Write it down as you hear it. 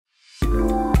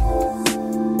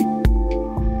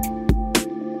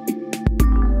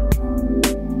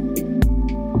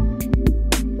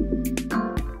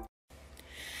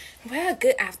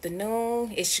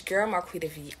afternoon. It's your girl, Marquita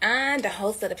Vian, the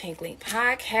host of the Pink Link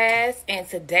Podcast. And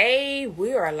today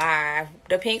we are live.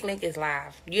 The Pink Link is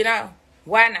live. You know,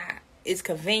 why not? It's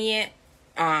convenient.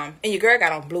 And your girl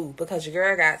got on blue because your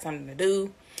girl got something to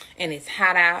do. And it's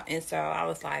hot out. And so I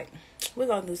was like, we're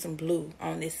going to do some blue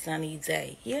on this sunny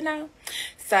day, you know?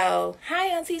 So, hi,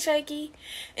 Auntie Shaky.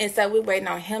 And so we're waiting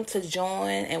on him to join.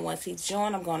 And once he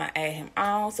joins, I'm going to add him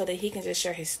on so that he can just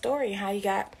share his story, how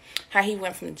he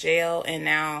went from jail and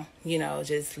now, you know,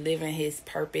 just living his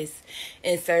purpose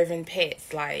and serving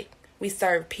pets. Like, we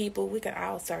serve people. We can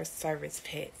all service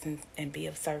pets and be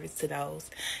of service to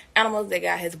those animals that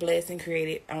God has blessed and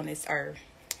created on this earth.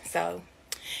 So,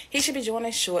 he should be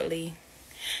joining shortly.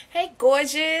 Hey,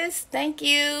 gorgeous. Thank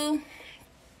you.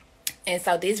 And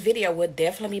so this video will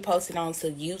definitely be posted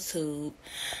onto YouTube.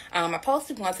 I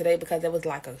posted one today because it was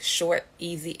like a short,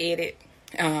 easy edit.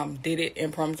 Did it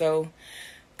impromptu.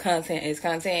 Content is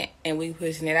content. And we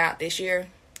pushing it out this year.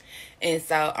 And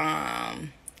so,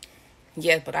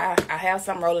 yes, but I have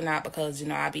some rolling out because, you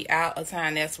know, I'll be out of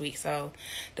time next week. So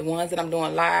the ones that I'm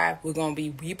doing live, we're going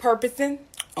to be repurposing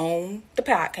on the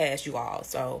podcast, you all.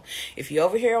 So if you're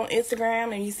over here on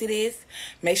Instagram and you see this,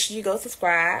 make sure you go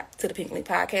subscribe to the Pink Link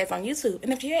Podcast on YouTube.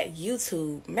 And if you're at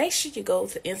YouTube, make sure you go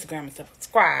to Instagram and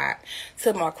subscribe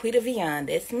to Marquita Vian.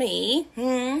 That's me.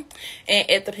 And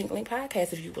at the Pink Link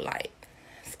Podcast if you would like.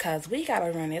 Because we got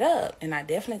to run it up. And I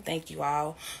definitely thank you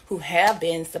all who have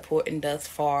been supporting thus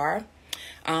far.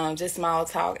 Just small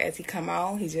talk as he come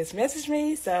on. He just messaged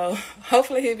me. So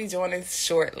hopefully he'll be joining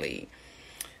shortly.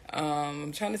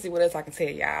 I'm trying to see what else I can tell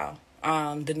y'all.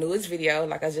 The newest video,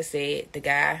 like I just said, the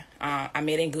guy I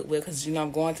met in Goodwill because, you know,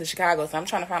 I'm going to Chicago. So I'm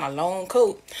trying to find a long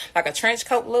coat, like a trench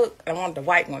coat look. I want the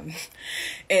white one.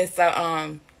 And so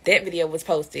that video was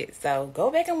posted. So go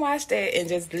back and watch that and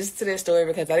just listen to that story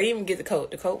because I didn't even get the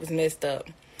coat. The coat was messed up.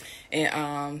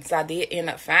 And so I did end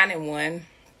up finding one.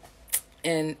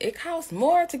 And it cost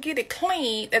more to get it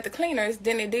cleaned at the cleaners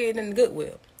than it did in the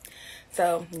Goodwill.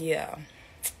 So, yeah.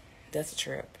 That's a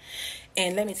trip.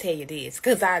 And let me tell you this,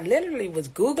 because I literally was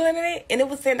Googling it, and it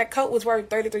was saying the coat was worth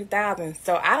 $33,000.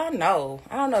 So I don't know.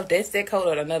 I don't know if that's that coat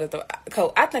or another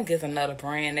coat. I think it's another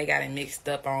brand. They got it mixed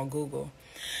up on Google.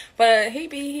 But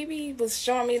he was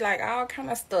showing me like all kind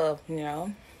of stuff, you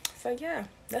know. So yeah,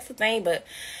 that's the thing. But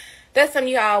that's something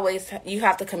you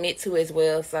have to commit to as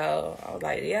well. So I was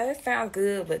like, yeah, that sounds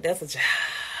good, but that's a job.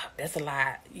 That's a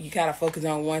lot. You gotta focus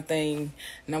on one thing,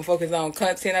 and I'm focused on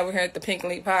content over here at the Pink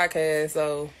Link Podcast.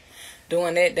 So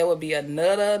doing that would be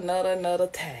another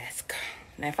task.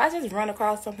 Now, if I just run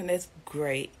across something that's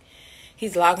great,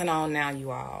 he's logging on now,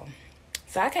 you all.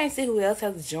 So I can't see who else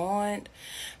has joined,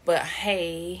 but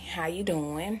hey, how you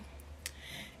doing?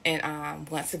 And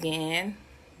once again,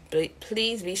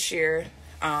 please be sure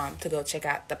to go check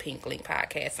out the Pink Link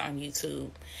Podcast on YouTube.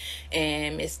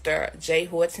 And Mr. Jay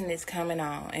Horton is coming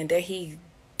on. And there he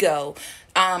go.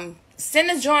 Send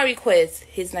a join request.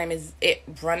 His name is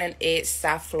Running Edge,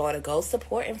 South Florida. Go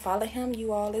support and follow him,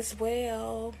 you all, as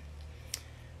well.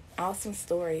 Awesome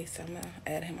story. So I'm going to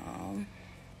add him on.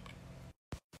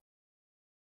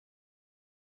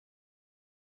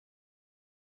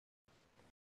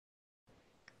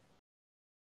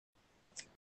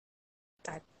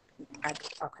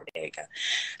 Okay, there you go.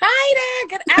 Hi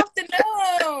there. Good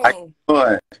afternoon. How you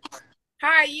doing? How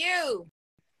are you?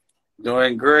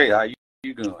 Doing great. How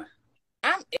you doing?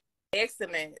 I'm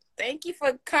excellent. Thank you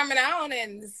for coming on,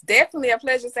 and it's definitely a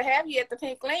pleasure to have you at the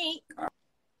Pink Link.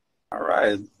 All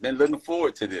right. Been looking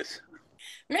forward to this.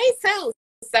 Me too.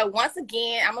 So once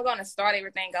again, I'm going to start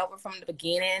everything over from the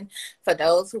beginning for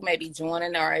those who may be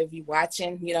joining or if you're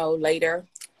watching, you know, later.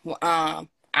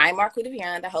 I'm Marquita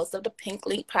Vian, the host of the Pink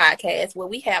Link Podcast, where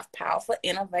we have powerful,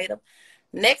 innovative,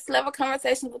 next-level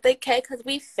conversations with AK because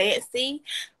we fancy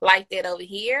like that over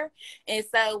here. And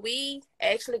so we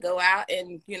actually go out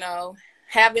and, you know,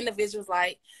 have individuals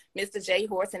like Mr. Jay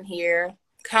Horton here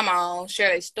come on, share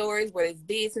their stories, whether it's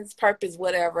business, purpose,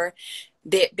 whatever,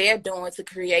 that they're doing to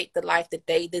create the life that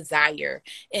they desire.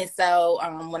 And so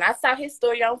when I saw his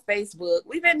story on Facebook,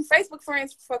 we've been Facebook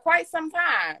friends for quite some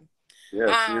time. Yes,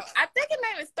 I think it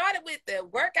maybe started with the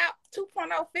Workout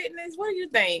 2.0 Fitness. What do you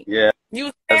think? Yeah. You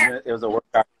was there? It was a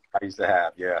workout I used to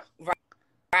have, yeah.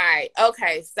 Right.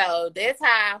 Okay. So that's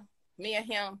how me and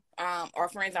him are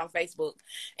friends on Facebook.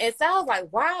 And so I was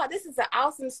like, wow, this is an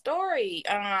awesome story.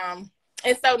 And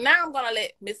so now I'm going to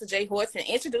let Mr. Jay Horton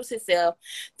introduce himself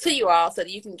to you all so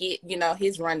that you can get, you know,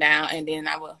 his rundown. And then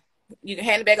you can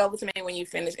hand it back over to me when you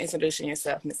finish introducing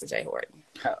yourself, Mr. Jay Horton.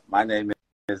 My name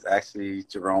is actually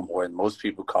Jerome Horton. Most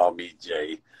people call me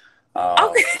Jay.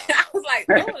 Okay. I was like,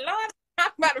 oh, Lord, my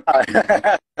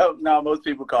No, most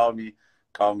people call me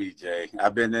Jay.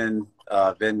 I've been in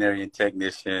veterinarian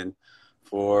technician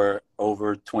for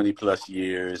over 20 plus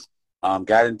years.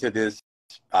 Got into this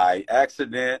by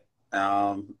accident,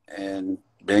 and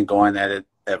been going at it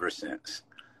ever since.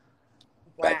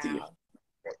 Back to you. Wow.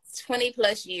 20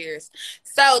 plus years.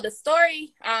 So the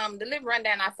story, the little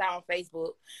rundown I saw on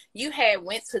Facebook, you had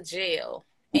went to jail.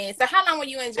 And so how long were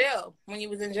you in jail when you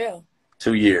was in jail?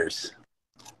 2 years.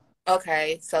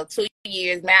 Okay, so 2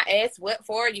 years. May I ask what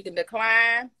for? You can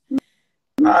decline.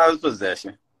 No, it was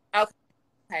possession.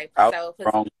 Okay, I was so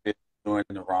wrong, doing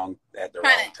the wrong at the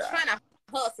wrong time. trying to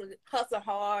hustle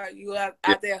hard. You are Yep.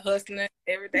 out there hustling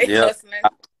every day, Yep. hustling,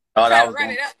 Thought I trying to was run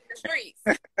gonna, it up in the streets.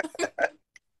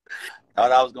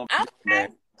 thought I was gonna be the Okay.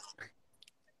 man.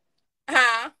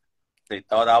 Huh? They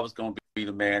thought I was gonna be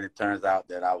the man. It turns out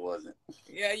that I wasn't.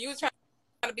 Yeah, you was trying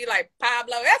to be like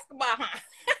Pablo Escobar, huh?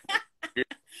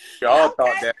 Y'all Okay.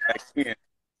 thought that back then.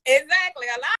 Exactly.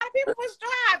 A lot of people was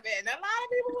striving. That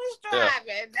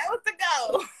was the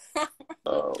goal.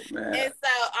 Oh man. And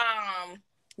so,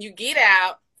 you get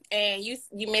out, and you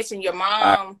mentioned your I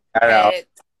mom got out. had.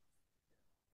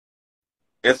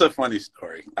 It's a funny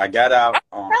story. I got out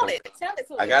on Tell it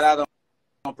to I us. got out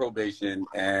on probation,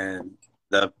 and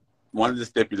one of the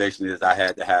stipulations is I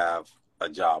had to have a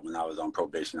job when I was on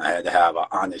probation. I had to have an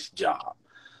honest job.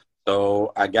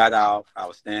 So I got out. I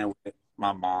was staying with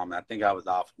my mom. I think I was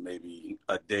out for maybe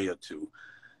a day or two.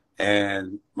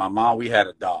 And my mom, we had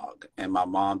a dog, and my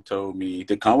mom told me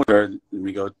to come with her. And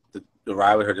we go to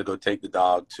ride with her to go take the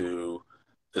dog to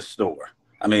the store.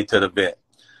 I mean, to the vet.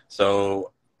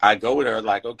 So I go with her,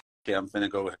 like, okay, I'm finna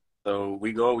go with her. So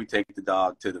we take the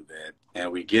dog to the vet,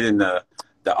 and we get in the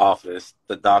office.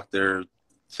 The doctor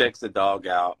checks the dog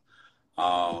out.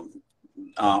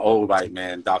 Old white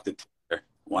man, Dr. Taylor,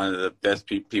 one of the best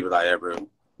people I ever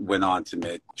went on to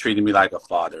meet, treated me like a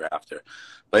father after.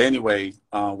 But anyway,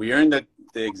 we are in the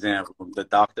exam room. The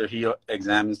doctor, he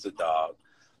examines the dog,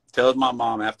 tells my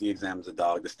mom after he examines the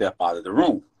dog to step out of the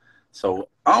room. So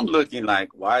I'm looking like,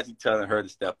 why is he telling her to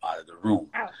step out of the room?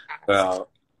 Oh, Well,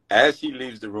 as she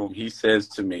leaves the room, he says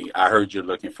to me, I heard you're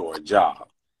looking for a job.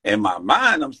 In my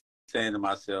mind, I'm saying to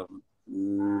myself,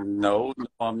 no,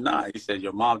 I'm not. He said,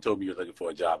 your mom told me you're looking for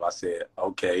a job. I said,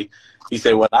 okay. He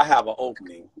said, well, I have an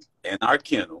opening in our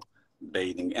kennel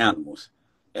bathing animals.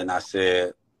 And I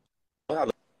said, what I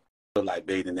look like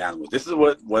bathing animals? This is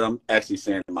what I'm actually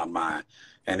saying in my mind.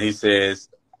 And he says,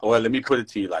 well, let me put it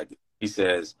to you like this. He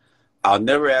says, I'll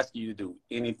never ask you to do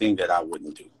anything that I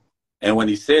wouldn't do. And when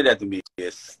he said that to me,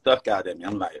 it stuck out at me.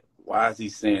 I'm like, why is he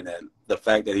saying that? The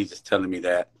fact that he's just telling me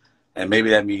that, and maybe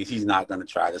that means he's not going to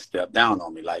try to step down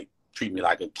on me, like treat me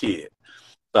like a kid.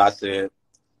 So I said,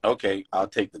 okay, I'll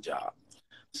take the job.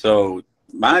 So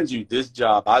mind you, this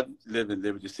job, I live in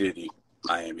Liberty City,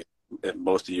 Miami. If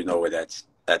most of you know where that's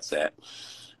at.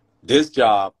 This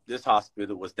job, this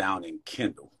hospital was down in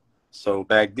Kendall. So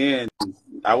back then,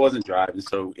 I wasn't driving,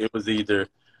 so it was either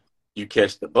you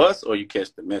catch the bus or you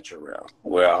catch the Metro Rail.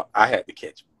 Well, I had to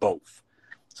catch both.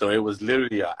 So it was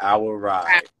literally an hour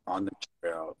ride on the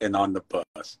trail and on the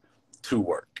bus to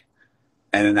work,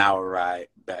 and an hour ride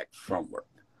back from work.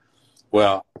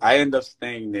 Well, I ended up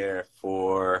staying there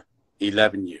for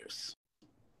 11 years,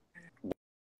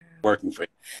 working for you.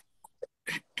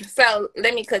 So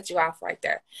let me cut you off right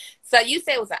there. So you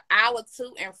said it was an hour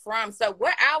to and from. So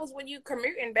what hours were you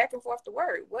commuting back and forth to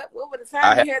work? What were the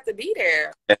times you had to be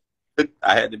there?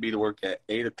 I had to be to work at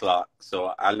 8 o'clock.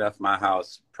 So I left my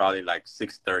house probably like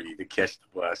 6:30 to catch the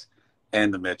bus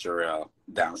and the Metro Rail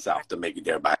down south to make it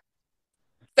there by.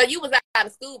 So you was out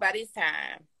of school by this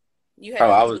time. You had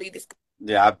I to was, leave the school.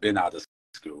 yeah, I've been out of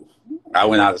school. I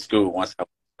went out of school once.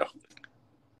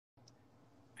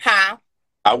 Huh?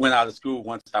 I went out of school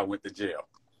once I went to jail.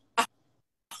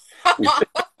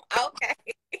 Okay.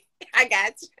 I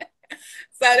got you.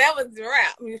 So that was the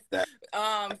wrap.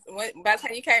 By the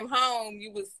time you came home,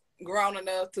 you was grown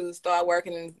enough to start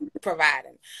working and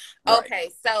providing. Right. Okay,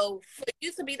 so for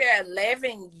you to be there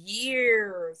 11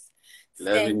 years.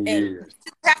 11 years.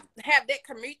 Did you have that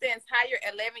commute the entire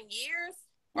 11 years?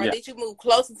 Or Yeah. did you move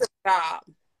closer to the job?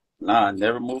 Nah, I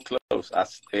never moved close.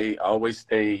 Always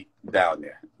stayed down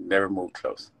there. Never moved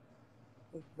close.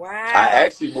 Wow. I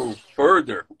actually moved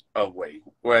further away.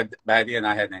 Well, back then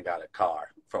I hadn't got a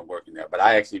car from working there, but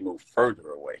I actually moved further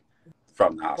away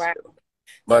from the hospital.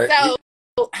 Wow. But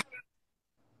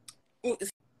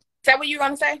is that what you were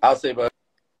going to say? I'll say, but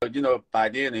you know, by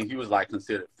then he was like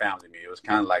considered family to me. It was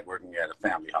kind of like working at a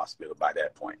family hospital by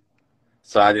that point.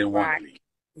 So I didn't want to leave.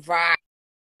 Right.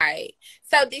 Right.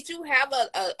 So did you have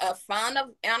a fond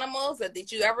of animals, or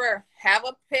did you ever have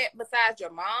a pet besides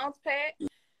your mom's pet?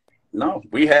 No,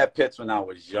 we had pets when I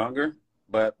was younger,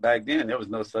 but back then there was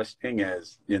no such thing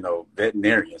as,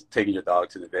 veterinarians, taking your dog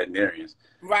to the veterinarians.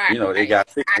 Right. They got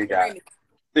sick, I they agree got with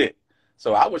sick.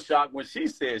 So I was shocked when she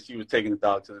said she was taking the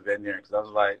dog to the veterinarian, because I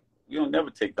was like, you don't never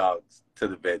take dogs to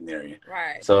the veterinarian. you.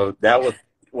 Right. So that was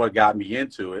what got me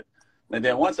into it. And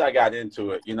then once I got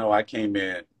into it, I came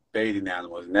in bathing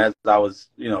animals. And as I was,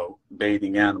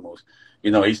 bathing animals,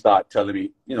 he started telling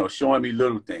me, showing me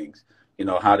little things,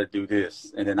 how to do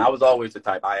this. And then I was always the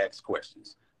type, I ask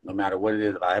questions. No matter what it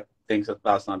is, if I think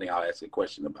about something, I'll ask a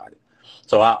question about it.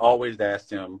 So I always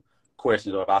asked him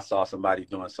questions, or if I saw somebody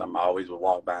doing something, I always would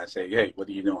walk by and say, hey, what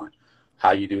are you doing?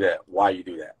 How you do that? Why you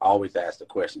do that? I always ask the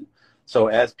question. So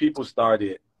as people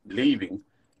started leaving,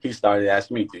 he started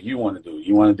asking me, do you want to do it?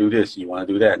 You want to do this? You want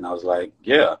to do that? And I was like,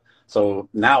 yeah. So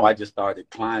now I just started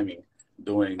climbing,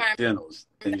 doing dentals.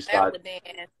 Then you start,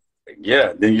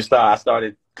 yeah. Then I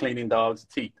started cleaning dogs'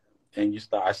 teeth, and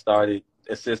I started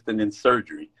assisting in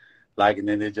surgery. And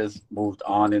then it just moved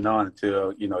on and on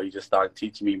until, he just started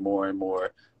teaching me more and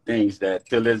more things that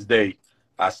till this day,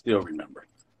 I still remember.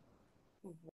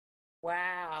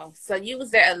 Wow. So you was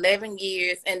there 11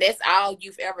 years, and that's all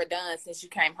you've ever done since you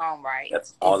came home, right?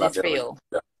 That's all I've this ever field.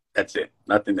 done. That's it.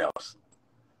 Nothing else.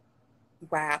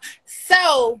 Wow.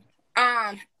 So,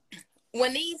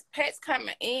 when these pets come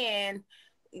in,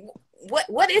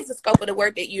 what is the scope of the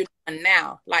work that you're doing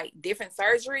now? Like different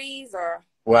surgeries, or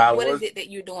what is it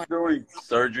that you're doing? Doing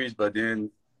surgeries, but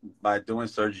then by doing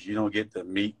surgeries, you don't get to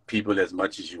meet people as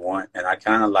much as you want. And I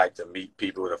kind of like to meet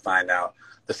people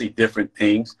to see different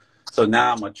things. So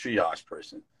now I'm a triage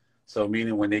person. So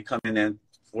meaning when they come in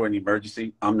for an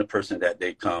emergency, I'm the person that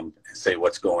they come and say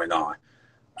what's going on.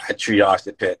 I triage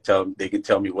the pet, they can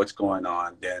tell me what's going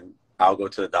on. Then I'll go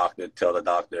to the doctor, tell the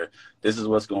doctor, this is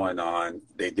what's going on.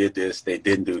 They did this, they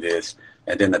didn't do this.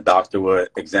 And then the doctor would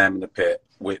examine the pet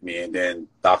with me, and then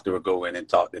doctor would go in and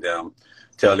talk to them,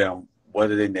 tell them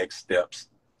what are the next steps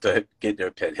to get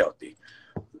their pet healthy.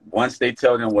 Once they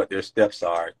tell them what their steps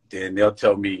are, then they'll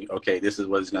tell me, okay, this is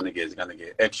what it's going to get. It's going to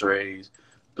get x-rays,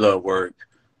 blood work,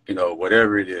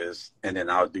 whatever it is. And then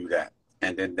I'll do that.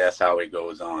 And then that's how it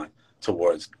goes on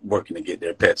towards working to get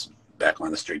their pets back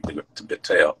on the street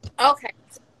to help. Okay.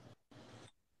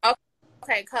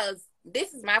 Okay, because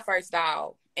this is my first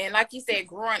dog. And like you said,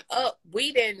 growing up,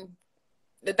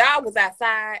 the dog was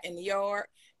outside in the yard.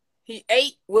 He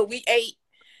ate what we ate.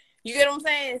 You get what I'm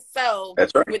saying? So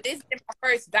that's right. With this being my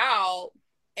first dog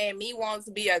and me wanting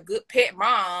to be a good pet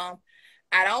mom,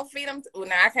 I don't feed him. Well,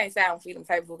 now I can't say I don't feed him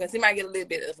table food, because he might get a little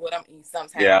bit of what I'm eating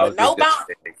sometimes. Yeah, but no bone.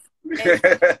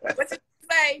 What you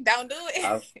say? Don't do it.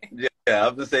 I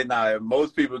was gonna say now.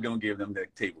 Most people are gonna give them their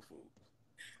table food.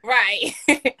 Right.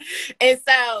 And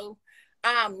so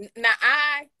now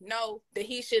I know that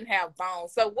he shouldn't have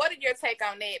bones. So what are your take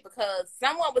on that? Because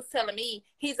someone was telling me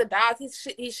he's a dog,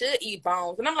 he should eat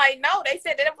bones. And I'm like, no, they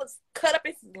said that it was cut up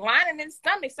his lining in his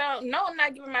stomach. So no, I'm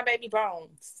not giving my baby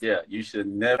bones. Yeah, you should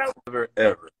never,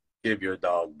 ever give your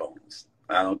dog bones.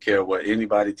 I don't care what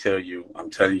anybody tell you.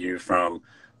 I'm telling you from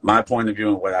my point of view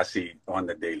and what I see on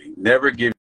the daily. Never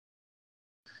give,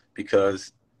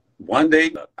 because one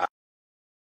day,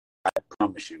 I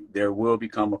promise you, there will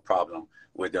become a problem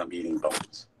with them eating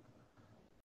bones.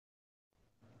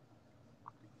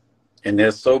 And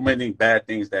there's so many bad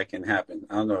things that can happen.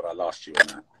 I don't know if I lost you or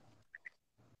not.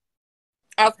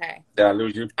 Okay. Did I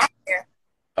lose you? Yeah.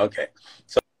 Okay.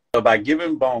 So by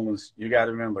giving bones, you got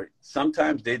to remember,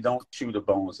 sometimes they don't chew the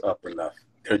bones up enough.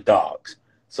 They're dogs.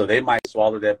 So they might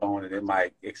swallow that bone,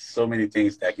 and it's so many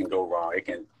things that can go wrong. It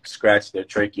can scratch their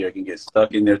trachea. It can get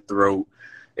stuck in their throat.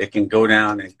 It can go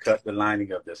down and cut the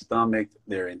lining of their stomach,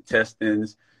 their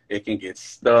intestines. It can get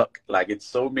stuck. It's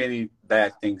so many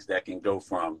bad things that can go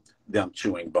from them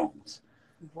chewing bones.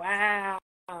 Wow.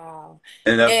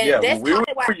 And that's when we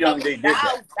were young, they did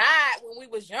that. Dogs died when we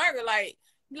was younger. Like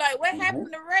what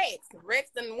happened to Rex? Rex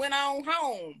then went on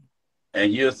home.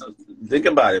 And you think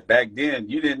about it. Back then,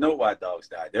 you didn't know why dogs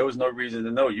died. There was no reason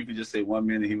to know. You could just say 1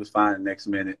 minute he was fine, the next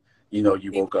minute,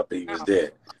 you woke up and he was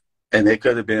dead. And it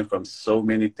could have been from so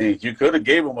many things. You could have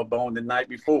gave him a bone the night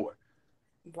before.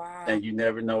 Wow. And you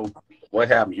never know what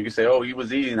happened. You could say, oh, he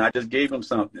was eating. I just gave him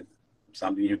something.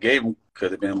 Something you gave him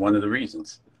could have been one of the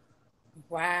reasons.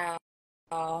 Wow.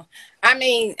 I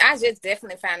mean, I just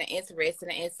definitely found it interesting.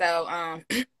 And so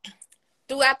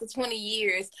throughout the 20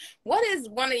 years, what is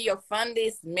one of your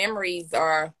fondest memories,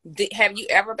 or have you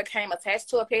ever became attached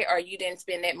to a pet, or you didn't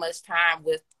spend that much time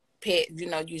with pet,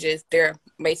 they're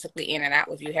basically in and out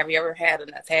with you? Have you ever had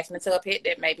an attachment to a pet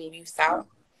that maybe you saw?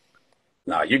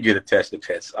 No, you get attached to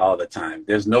pets all the time.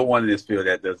 There's no one in this field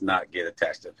that does not get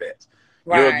attached to pets.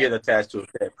 You'll Right. get attached to a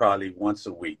pet probably once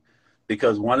a week,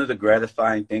 because one of the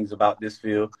gratifying things about this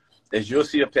field is you'll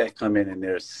see a pet come in and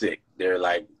they're sick. They're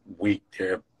like weak.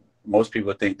 Most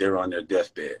people think they're on their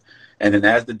deathbed. And then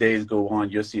as the days go on,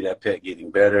 you'll see that pet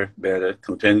getting better, better,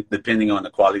 depending on the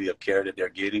quality of care that they're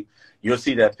getting. You'll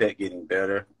see that pet getting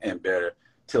better and better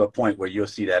to a point where you'll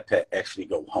see that pet actually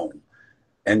go home.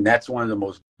 And that's one of the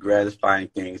most gratifying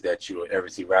things that you will ever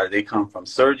see. Rather they come from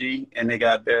surgery and they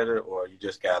got better, or you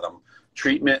just got them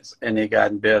treatments and they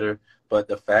gotten better. But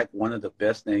the fact, one of the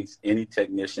best things any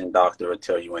technician, doctor will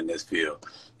tell you in this field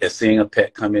is seeing a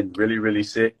pet come in really, really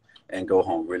sick and go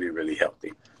home really, really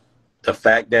healthy. The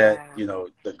fact that, Wow. you know,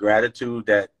 the gratitude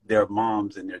that their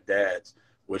moms and their dads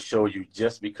will show you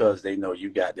just because they know you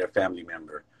got their family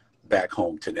member back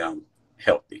home to them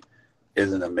healthy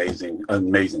is an amazing,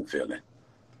 amazing feeling.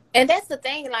 And that's the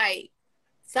thing, like,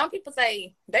 some people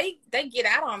say they get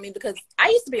out on me because I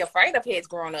used to be afraid of pets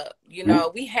growing up. You Mm-hmm.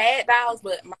 know, we had dogs,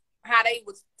 but how they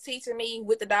was teaching me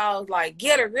with the dogs, like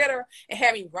get her, and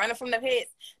had me running from the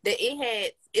pets. That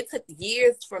it took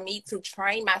years for me to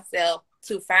train myself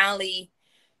to finally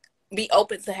be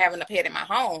open to having a pet in my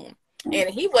home. And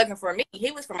he wasn't for me;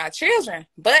 he was for my children.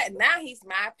 But now he's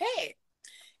my pet,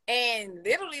 and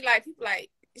literally, like people like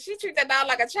she treats that dog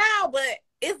like a child, but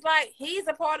it's like he's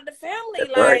a part of the family.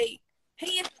 That's right. Like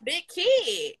he is a big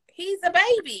kid. He's a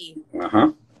baby.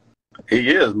 Uh-huh. He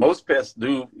is. Most pets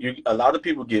do. A lot of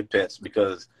people get pets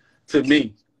because, to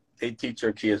me, they teach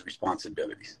your kids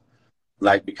responsibilities.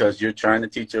 Like, because you're trying to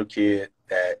teach your kid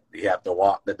that you have to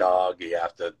walk the dog, you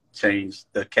have to change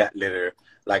the cat litter,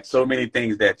 like so many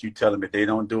things that you tell them if they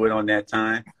don't do it on that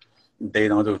time, they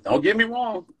don't do it. Don't get me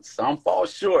wrong. Some fall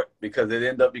short because it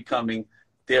ended up becoming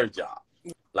their job.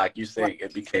 Like you say, Right.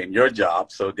 it became your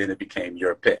job, so then it became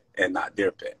your pet and not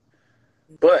their pet.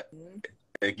 But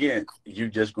again, you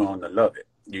just grown to love it.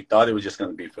 You thought it was just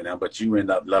going to be for them, but you end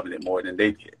up loving it more than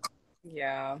they did.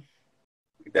 Yeah.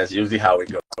 That's usually how it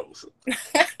goes.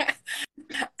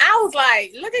 I was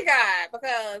like, look at God,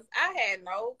 because I had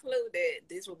no clue that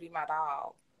this would be my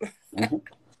dog. Mm-hmm.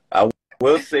 I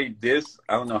will say this.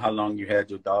 I don't know how long you had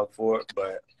your dog for,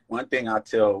 but one thing I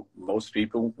tell most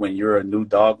people when you're a new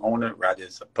dog owner, whether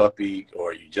it's a puppy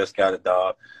or you just got a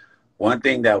dog, one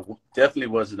thing that definitely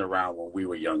wasn't around when we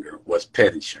were younger was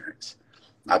pet insurance.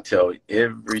 I tell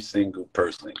every single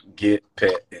person, get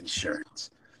pet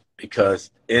insurance,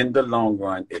 because in the long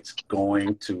run, it's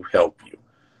going to help you.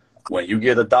 When you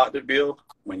get a doctor bill,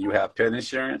 when you have pet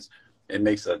insurance, it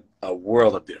makes a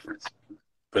world of difference.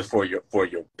 But for your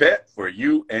pet, for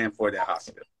you, and for that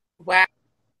hospital. Wow.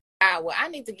 Well, I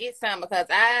need to get some because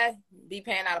I be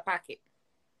paying out of pocket.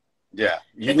 Yeah,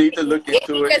 you need to look If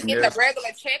into you it. just And get the regular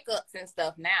checkups and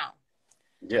stuff now.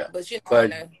 yeah, But you know, on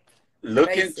but the look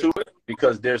basic. into it,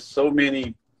 because there's so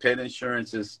many pet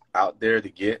insurances out there to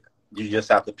get. You just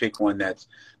have to pick one that's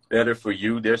better for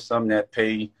you. There's some that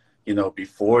pay,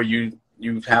 before you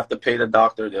have to pay the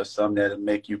doctor. There's some that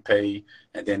make you pay,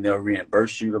 and then they'll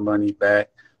reimburse you the money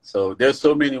back. So there's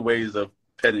so many ways of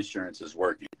pet insurance is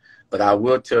working. But I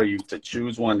will tell you to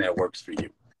choose one that works for you.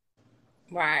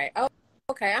 Right. Oh,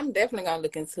 okay. I'm definitely gonna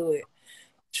look into it.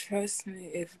 Trust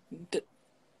me,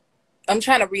 I'm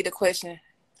trying to read the question.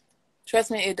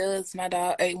 Trust me, it does. My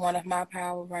dog ate one of my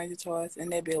Power Ranger toys,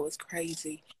 and that bill was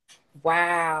crazy.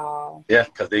 Wow. Yeah,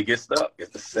 because they get stuck. It's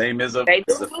the same as a They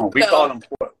do phone. We call stuff.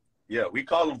 them we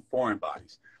call them foreign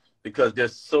bodies, because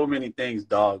there's so many things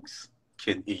dogs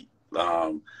can eat.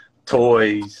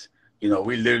 Toys.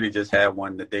 We literally just had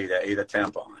one today that ate a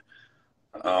tampon.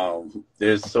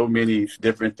 There's so many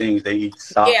different things they eat.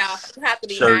 Yeah, Socks, you have to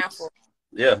be shirts. mindful.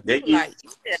 Yeah, they People eat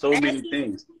like, so many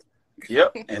things.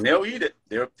 Yep, and they'll eat it.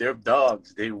 They're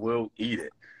dogs. They will eat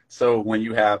it. So when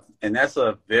you have, and that's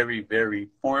a very, very,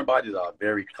 foreign bodies are a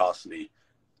very costly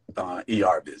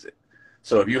ER visit.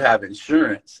 So if you have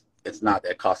insurance, it's not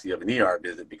that costly of an ER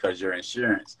visit, because your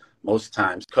insurance most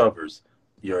times covers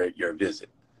your visit.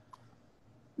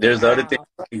 There's other things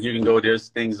wow. you can go. There's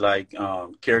things like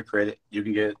care credit. You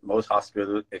can get, most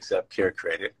hospitals accept care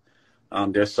credit.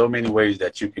 There's so many ways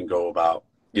that you can go about,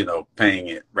 paying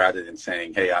it, rather than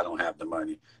saying, hey, I don't have the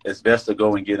money. It's best to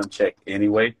go and get them checked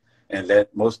anyway. And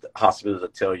let most hospitals will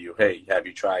tell you, hey, have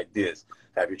you tried this?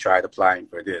 Have you tried applying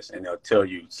for this? And they'll tell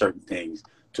you certain things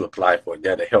to apply for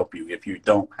that'll help you if you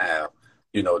don't have,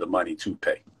 the money to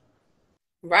pay.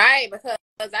 Right, because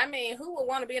I mean, who would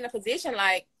want to be in a position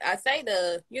like I say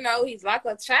he's like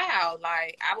a child.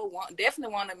 Like I would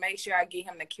definitely want to make sure I get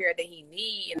him the care that he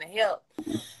needs and the help.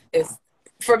 If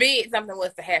forbid something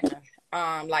was to happen,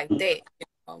 like that.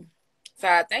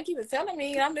 So thank you for telling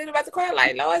me. I'm literally about to cry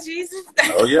like, Lord Jesus.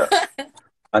 Oh yeah.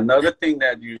 Another thing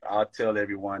that I'll tell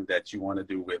everyone that you want to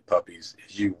do with puppies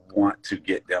is you want to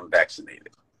get them vaccinated.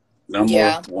 Number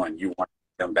Yeah. one, you want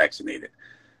them vaccinated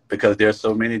because there's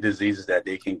so many diseases that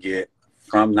they can get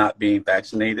from not being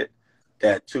vaccinated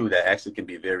that actually can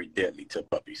be very deadly to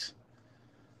puppies.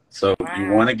 So you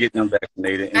Wow. want to get them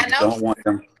vaccinated, and I know.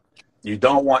 you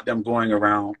don't want them going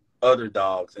around other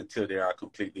dogs until they are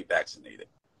completely vaccinated.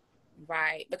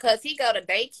 Right. Because he go to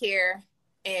daycare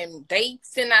and they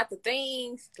send out the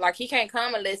things like he can't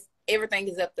come unless everything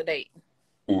is up to date.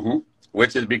 Mm-hmm.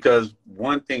 Which is because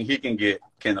one thing he can get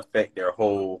can affect their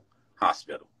whole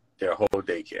hospital, their whole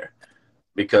daycare.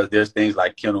 Because there's things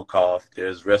like kennel cough,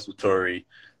 there's respiratory,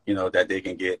 that they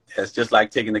can get. It's just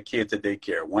like taking a kid to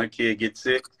daycare. One kid gets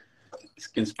sick, it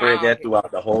can spread that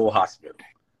throughout the whole hospital.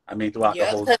 I mean, throughout the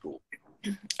Yeah. whole school.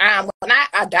 When I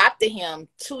adopted him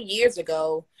 2 years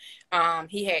ago,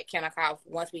 he had kennel cough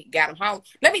once we got him home.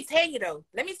 Let me tell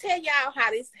y'all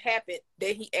how this happened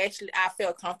that I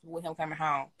felt comfortable with him coming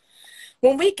home.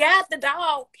 When we got the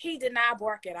dog, he did not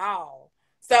bark at all.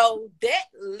 So that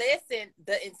lessened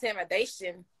the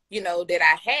intimidation, that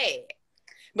I had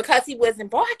because he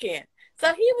wasn't barking.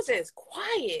 So he was just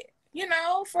quiet,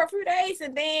 for a few days.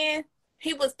 And then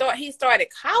he started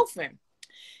coughing,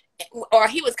 or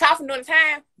he was coughing during the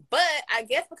time. But I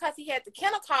guess because he had the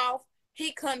kennel cough,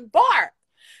 he couldn't bark.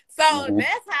 So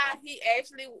that's how he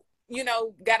actually,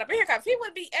 got up in here. Because if he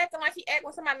would be acting like he act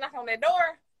when somebody knock on that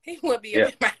door, he would be up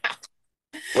in my house.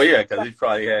 Well, yeah, because he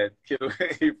probably had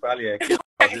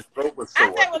his throat was I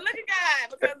sore. said, well, look at God,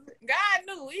 because God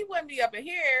knew he wouldn't be up in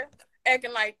here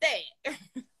acting like that.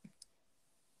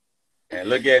 And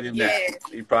look at him now.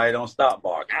 He probably don't stop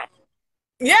barking.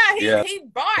 Yeah, he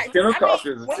barked. Kennel cough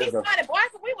when he started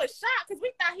barking, we were shocked because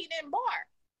we thought he didn't bark.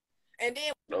 And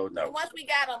then once we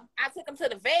got him, I took him to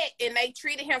the vet, and they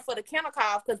treated him for the kennel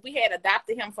cough because we had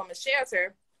adopted him from a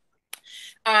shelter.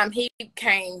 He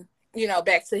came,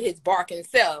 back to his barking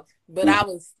self. But I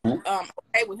was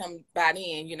okay with him by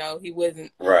then. He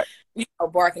wasn't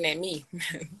barking at me.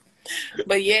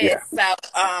 But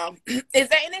so is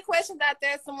there any questions out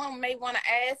there someone may want to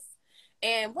ask?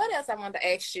 And what else I wanted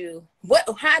to ask you?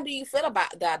 How do you feel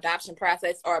about the adoption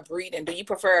process or breeding? Do you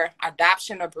prefer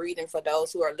adoption or breeding for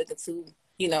those who are looking to,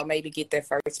 maybe get their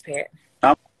first pet?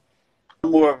 I'm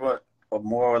more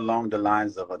more along the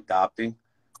lines of adopting,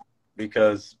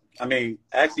 because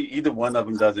actually either one of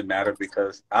them doesn't matter,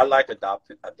 because I like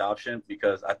adoption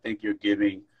because I think you're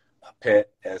giving a pet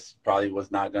as probably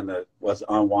was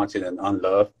unwanted and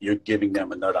unloved. You're giving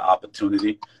them another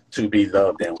opportunity to be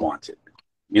loved and wanted.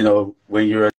 When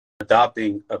you're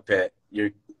adopting a pet,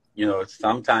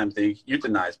 sometimes they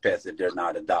euthanize pets if they're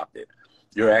not adopted.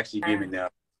 You're actually giving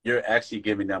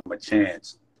them a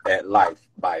chance at life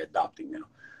by adopting them.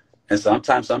 And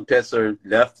sometimes some pets are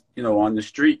left, on the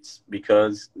streets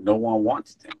because no one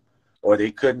wants them, or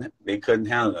they couldn't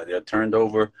handle it. They're turned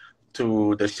over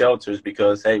to the shelters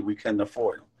because, hey, we couldn't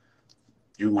afford them.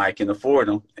 You might can afford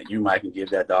them, and you might can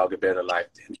give that dog a better life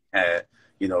than he had,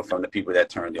 from the people that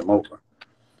turned him over.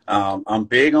 I'm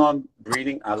big on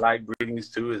breeding. I like breedings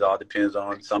too. It all depends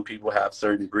on, some people have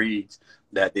certain breeds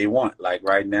that they want. Like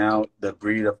right now, the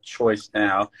breed of choice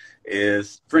now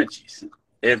is Frenchies.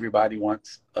 Everybody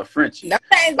wants a Frenchie. That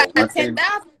thing's about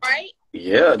 10,000, right?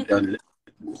 Yeah,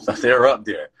 they're up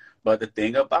there. But the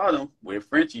thing about them with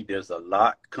Frenchie, there's a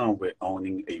lot come with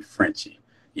owning a Frenchie.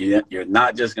 You're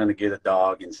not just going to get a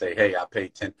dog and say, hey, I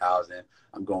paid $10,000.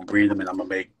 I'm going to breed them and I'm going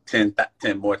to make 10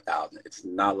 more thousand. It's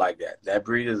not like that. That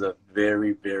breed is a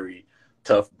very, very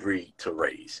tough breed to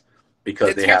raise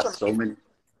because they have so many.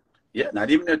 Yeah, not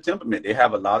even their temperament. They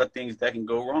have a lot of things that can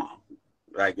go wrong.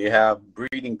 Like they have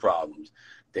breathing problems.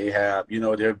 They have,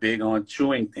 they're big on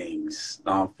chewing things,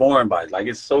 foreign bodies. Like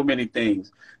it's so many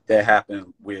things that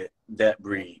happen with that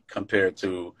breed compared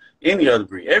to any other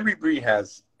breed. Every breed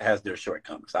has their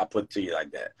shortcomings. I'll put it to you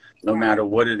like that. No matter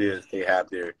what it is, they have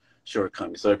their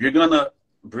shortcomings. So if you're going to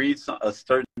breed a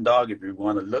certain dog, if you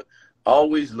want to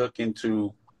always look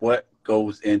into what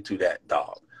goes into that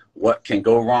dog. What can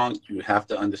go wrong, you have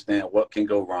to understand what can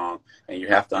go wrong, and you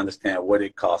have to understand what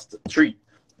it costs to treat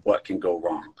what can go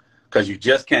wrong. Because you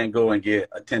just can't go and get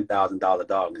a $10,000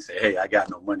 dog and say, hey, I got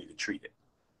no money to treat it.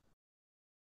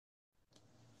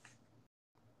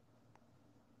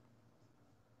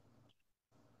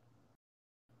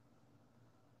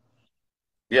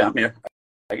 Yeah, I'm here.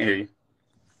 I can hear you.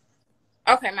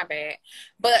 Okay, my bad.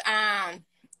 But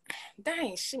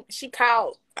dang, she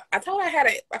called. I told her I had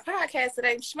a podcast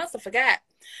today. She must have forgot.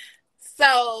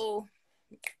 So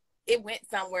it went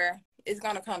somewhere. It's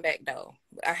gonna come back though.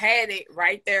 I had it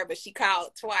right there, but she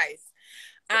called twice.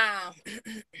 Um,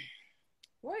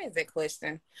 where is that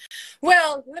question?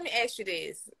 Well, let me ask you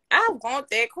this. I want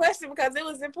that question because it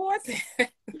was important.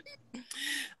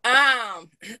 um,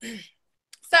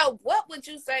 so what would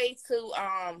you say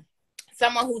to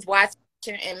someone who's watching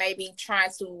and maybe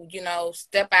trying to,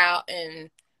 step out and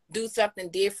do something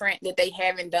different that they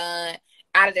haven't done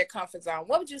out of their comfort zone?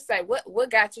 What would you say? What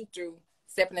got you through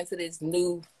stepping into this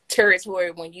new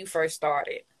territory when you first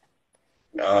started?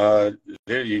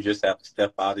 There you just have to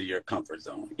step out of your comfort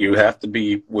zone. You have to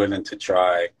be willing to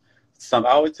try some. I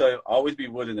always tell you, always be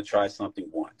willing to try something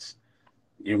once.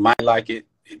 You might like it.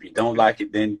 If you don't like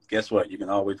it, then guess what? You can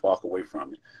always walk away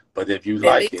from it. But if you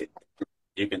like it,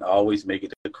 you can always make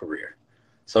it a career.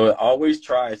 So always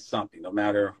try something, no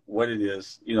matter what it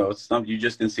is. You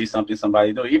just can see something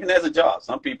somebody do. Even as a job,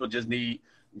 some people just need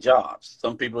jobs.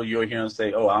 Some people you'll hear them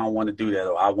say, "Oh, I don't want to do that,"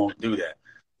 or "I won't do that."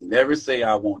 Never say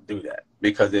I won't do that,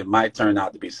 because it might turn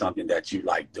out to be something that you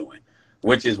like doing,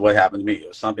 which is what happened to me. It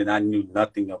was something I knew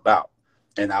nothing about.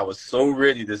 And I was so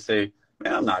ready to say,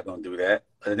 man, I'm not going to do that.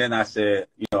 And then I said,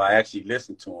 I actually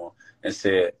listened to him and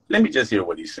said, let me just hear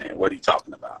what he's saying, what he's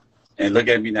talking about. And look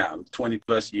at me now. I'm 20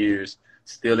 plus years,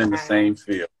 still in the same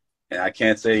field. And I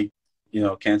can't say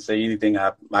anything.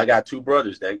 I got two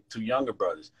younger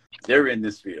brothers. They're in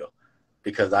this field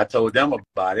because I told them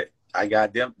about it. I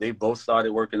got them. They both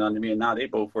started working under me, and now they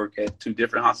both work at two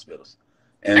different hospitals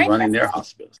and running their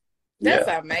hospitals. That's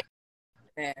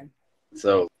amazing.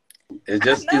 So it's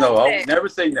just, I'll never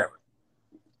say never.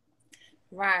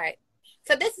 Right.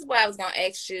 So this is what I was going to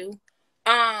ask you.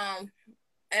 And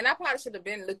I probably should have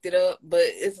been looked it up, but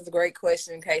this is a great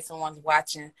question in case someone's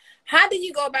watching. How do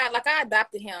you go about, like I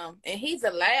adopted him, and he's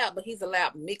a lab, but he's a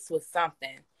lab mixed with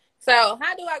something. So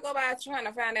how do I go about trying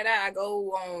to find that out? I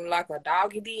go on like a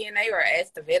doggy DNA or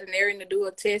ask the veterinarian to do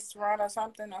a test run or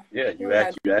something? Or yeah, you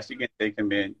actually can take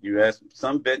them in. You ask,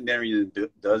 some veterinarian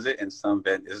does it, and some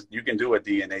you can do a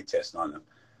DNA test on them.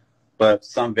 But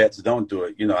some vets don't do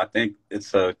it. I think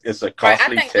it's a costly test. I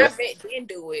think our vet didn't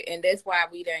do it, and that's why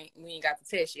we ain't got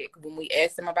the test yet. When we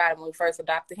asked them about it when we first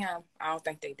adopted him, I don't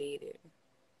think they did it.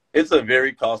 It's a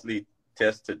very costly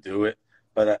test to do it,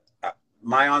 but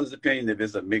my honest opinion, if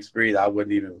it's a mixed breed, I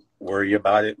wouldn't even worry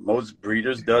about it. Most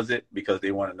breeders does it because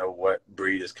they want to know what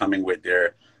breed is coming with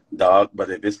their dog. But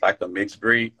if it's like a mixed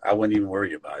breed, I wouldn't even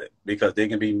worry about it because they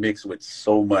can be mixed with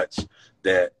so much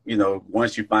that,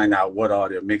 once you find out what all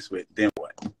they're mixed with, then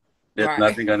what? There's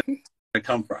nothing going to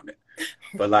come from it.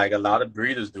 But like a lot of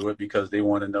breeders do it because they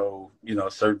want to know,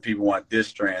 certain people want this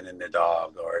strand in their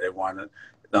dog, or they want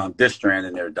this strand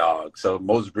in their dog. So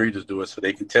most breeders do it so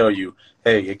they can tell you,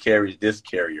 hey, it carries this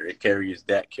carrier, it carries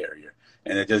that carrier.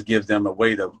 And it just gives them a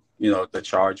way to, to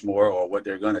charge more, or what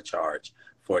they're going to charge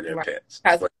for their pets.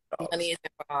 Because money is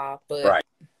involved. But right,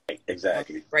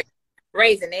 exactly.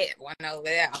 Raising that one over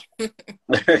there.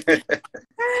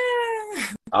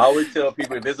 I always tell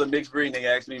people, if it's a mixed breed, they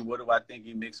ask me, what do I think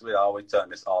he mixed with? I always tell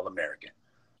them it's all American.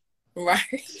 Right.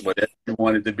 Whatever you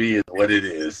want it to be is what it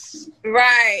is.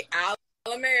 Right. All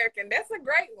American. That's a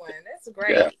great one. That's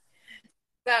great. Yeah.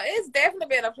 So it's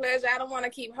definitely been a pleasure. I don't want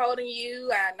to keep holding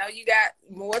you. I know you got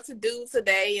more to do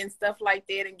today and stuff like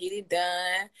that and get it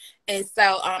done. And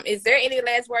so is there any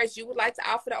last words you would like to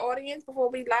offer the audience before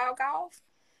we log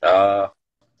off?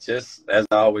 Just as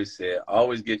I always said,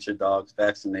 always get your dogs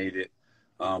vaccinated.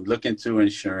 Look into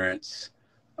insurance.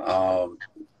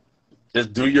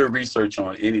 Just do your research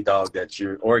on any dog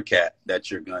or cat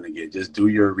that you're going to get. Just do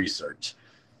your research.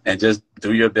 And just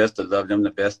do your best to love them the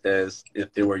best as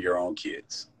if they were your own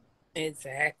kids.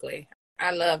 Exactly. I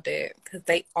love that because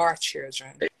they are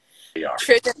children. They are.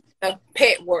 Children in the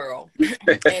pet world.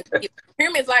 And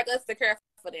humans like us to care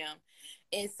for them.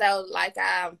 And so, like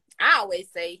I always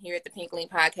say here at the Pink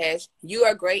Link Podcast, you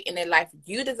are great in the life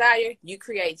you desire. You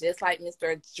create just like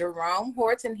Mr. Jerome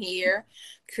Horton here,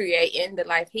 creating the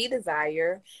life he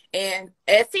desire. And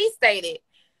as he stated,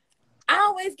 I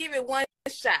always give it one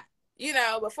shot.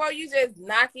 Before you just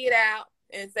knock it out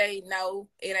and say, no,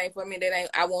 it ain't for me.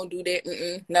 I won't do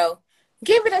that. No,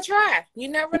 give it a try. You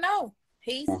never know.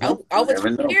 He's over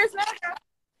 2 years now.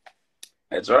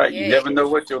 That's right. Yeah. You never know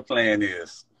what your plan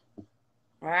is.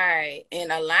 Right.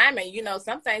 And alignment,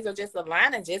 some things are just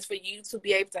aligning just for you to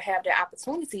be able to have that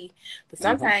opportunity. But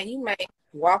sometimes you may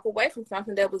walk away from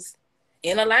something that was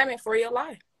in alignment for your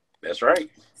life. That's right.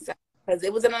 Because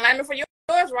it was in alignment for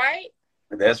yours, right?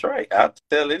 That's right. I'll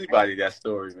tell anybody that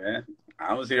story, man.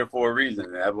 I was here for a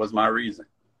reason. That was my reason.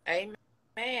 Amen.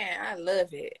 I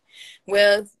love it.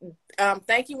 Well,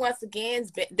 thank you once again.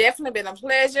 It's definitely been a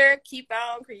pleasure. Keep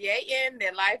on creating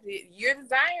the life you're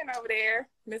desiring over there,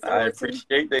 Mr. I Wharton.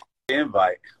 appreciate the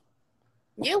invite.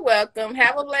 You're welcome.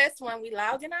 Have a blessed one. We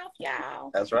logging off,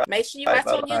 y'all. That's right. Make sure you watch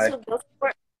on YouTube. Go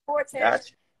support.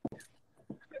 Gotcha.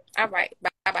 All right.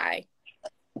 Bye-bye.